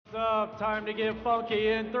time to get funky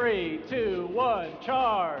in 3, 2, 1,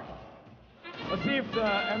 charge. Let's see if the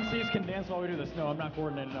MCs can dance while we do this. No, I'm not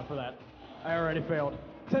coordinated enough for that. I already failed.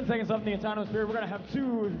 10 seconds left in the autonomous period. We're going to have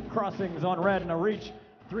 2 crossings on red and a reach.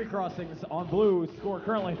 3 crossings on blue. Score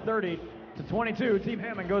currently 30-22. Team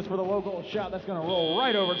Hammond goes for the low goal shot. That's going to roll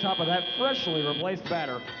right over top of that freshly replaced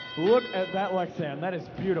batter. Look at that left hand. That is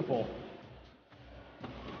beautiful.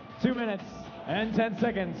 2 minutes and 10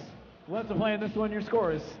 seconds left to play in this one. Your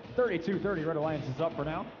score is 32-30. Red Alliance is up for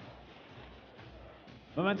now.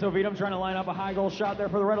 Memento Vitam trying to line up a high goal shot there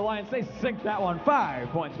for the Red Alliance. They sink that one. 5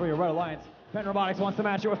 points for your Red Alliance. Penn Robotics wants to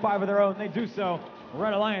match it with 5 of their own. They do so.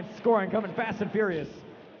 Red Alliance scoring, coming fast and furious.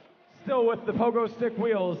 Still with the pogo stick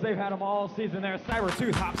wheels. They've had them all season there.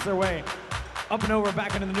 Cybertooth hops their way up and over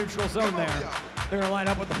back into the neutral zone there. They're going to line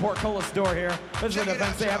up with the portcullis door here. This is a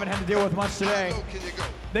defense they haven't had to deal with much today.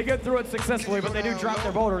 They get through it successfully, but they do drop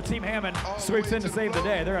their boulder. Team Hammond sweeps in to save the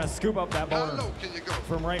day. They're going to scoop up that boulder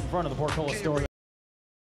from right in front of the portcullis door.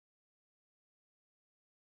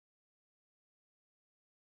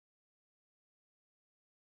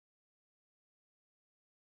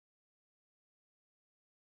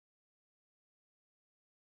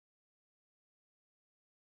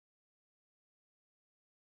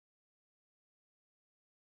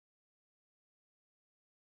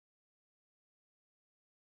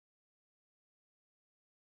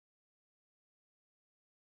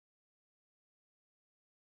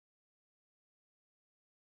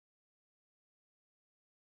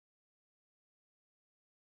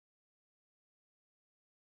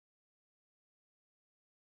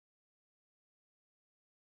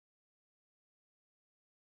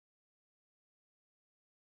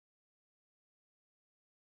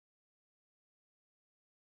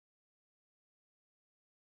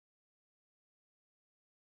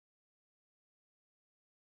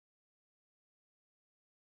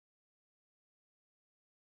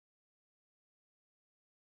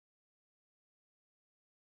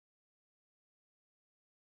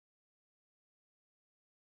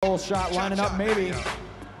 Shot lining up, maybe.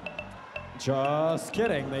 Just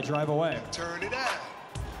kidding, they drive away. Turn it out.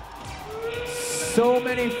 So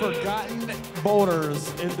many forgotten boulders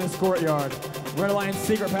in this courtyard. Red Alliance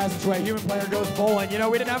secret passageway, human player goes bowling. You know,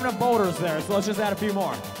 we didn't have enough boulders there, so let's just add a few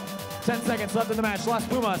more. 10 seconds left in the match. Las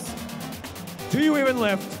Pumas, do you even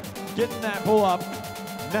lift? Getting that pull up,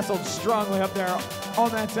 nestled strongly up there on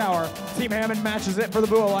that tower. Team Hammond matches it for the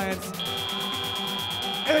Blue Alliance.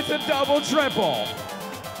 It's a double triple.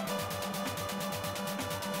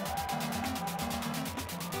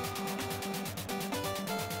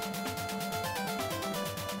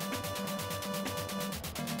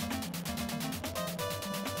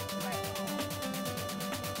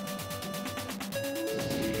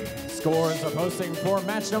 Scores are posting for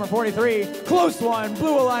match number 43. Close one.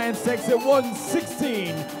 Blue Alliance takes it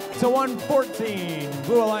 116-114.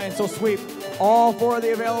 Blue Alliance will sweep all 4 of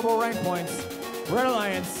the available rank points. Red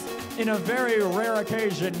Alliance, in a very rare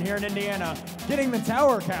occasion here in Indiana, getting the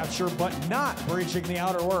tower capture but not breaching the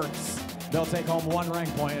outer works. They'll take home 1 rank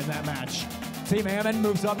point in that match. Team Hammond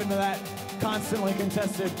moves up into that constantly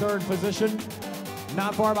contested 3rd position.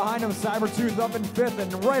 Not far behind them, Cybertooth up in 5th,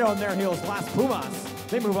 and right on their heels, Las Pumas.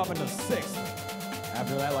 They move up into 6th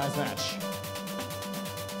after that last match.